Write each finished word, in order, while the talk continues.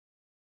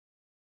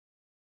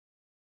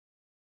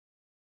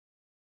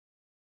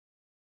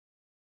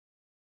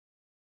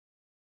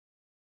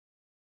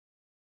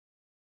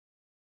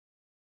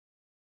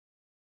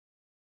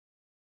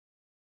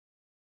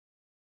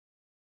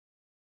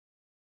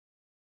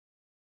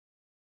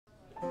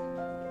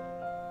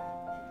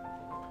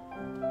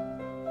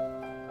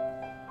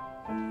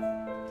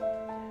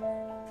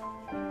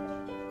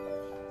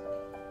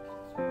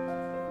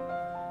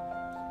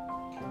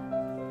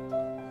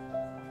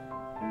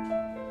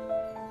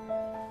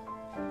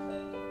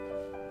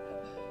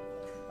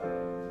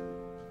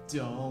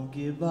Don't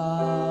give up.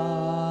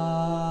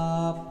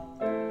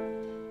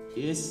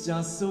 It's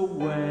just a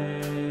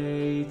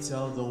weight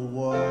of the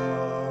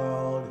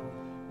world.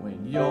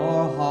 When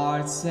your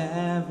heart's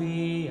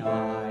heavy,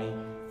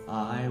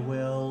 I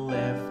will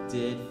lift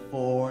it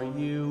for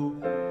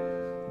you.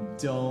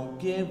 Don't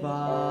give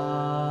up,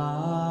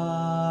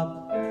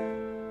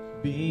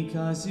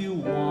 because you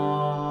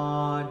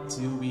want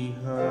to be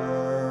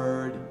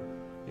heard.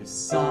 If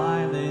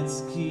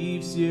silence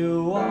keeps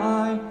you,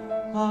 I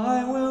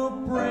will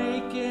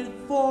break it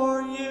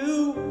for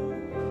you.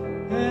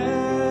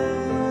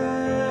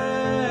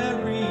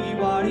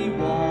 Everybody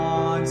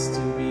wants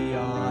to be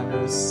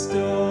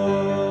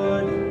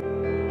understood.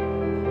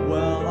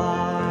 Well,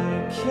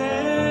 I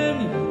can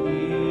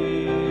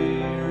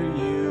hear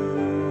you.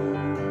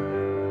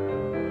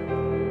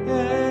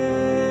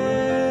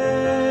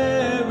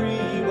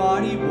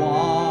 Everybody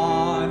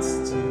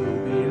wants to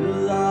be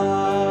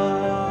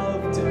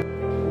loved.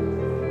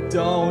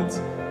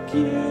 Don't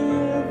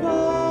give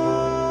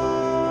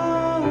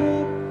up,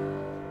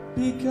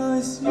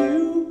 because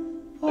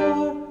you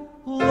are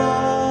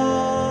loved.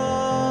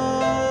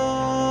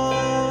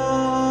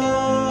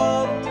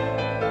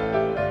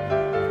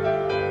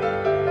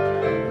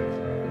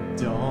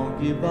 Don't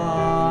give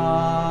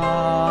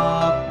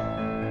up.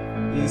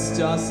 It's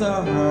just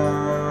a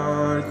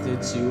hurt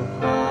that you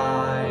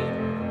hide.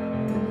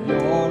 When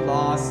you're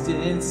lost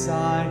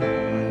inside,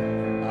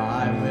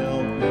 I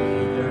will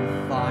be there to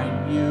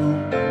find you.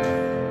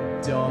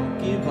 Don't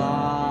give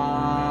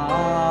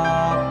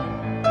up,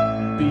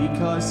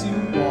 because you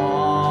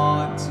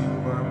want to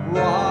burn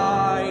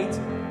bright.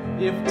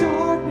 If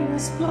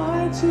darkness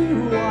blinds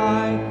you,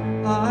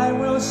 I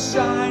will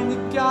shine to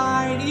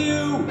guide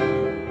you.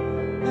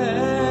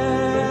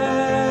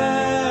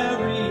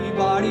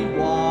 Everybody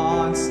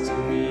wants to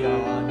be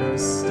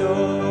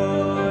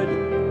understood.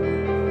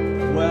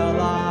 Well,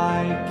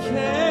 I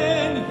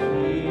can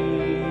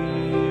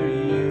hear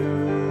you.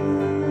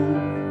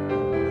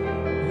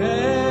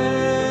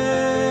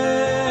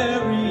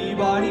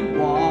 Everybody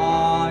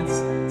wants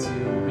to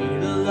be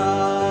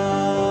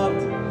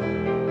loved.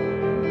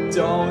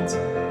 Don't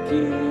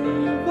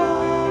give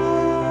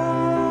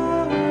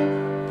up,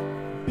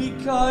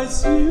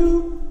 because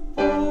you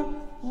are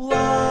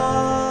loved.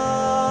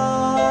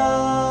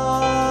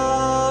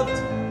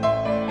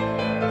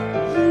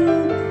 You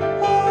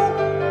are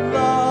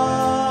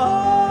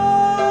loved.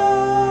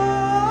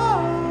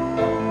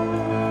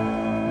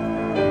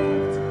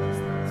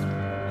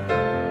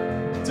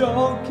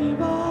 Don't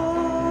give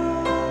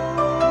up.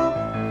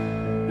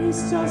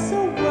 It's just a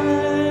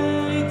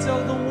weight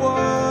of the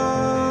world.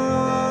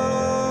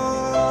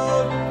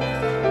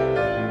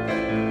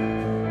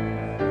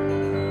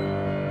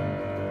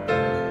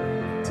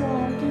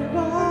 Don't give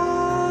up.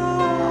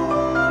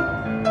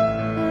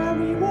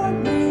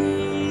 Everyone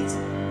needs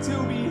to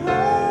be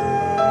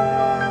heard.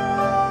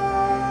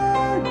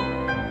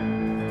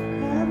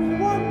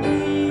 Everyone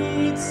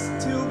needs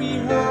to be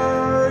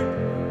heard.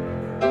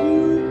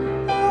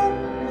 You are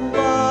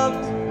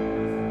loved.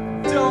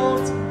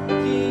 Don't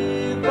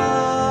give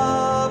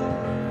up.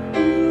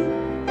 You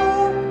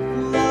are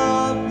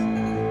loved.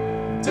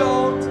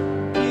 Don't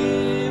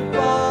give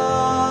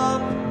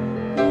up.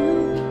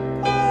 You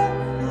are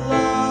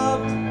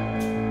loved.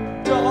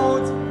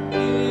 Don't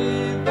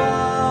give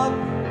up.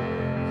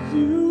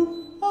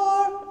 You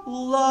are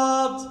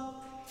loved.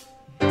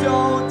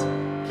 Don't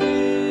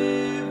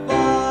give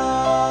up.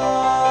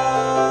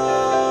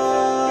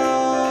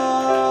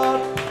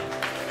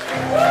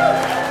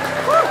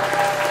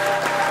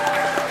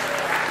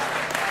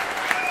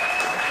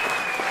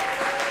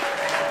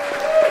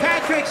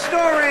 Patrick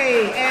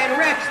Storey and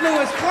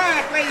Lewis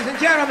Clack, ladies and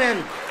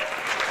gentlemen.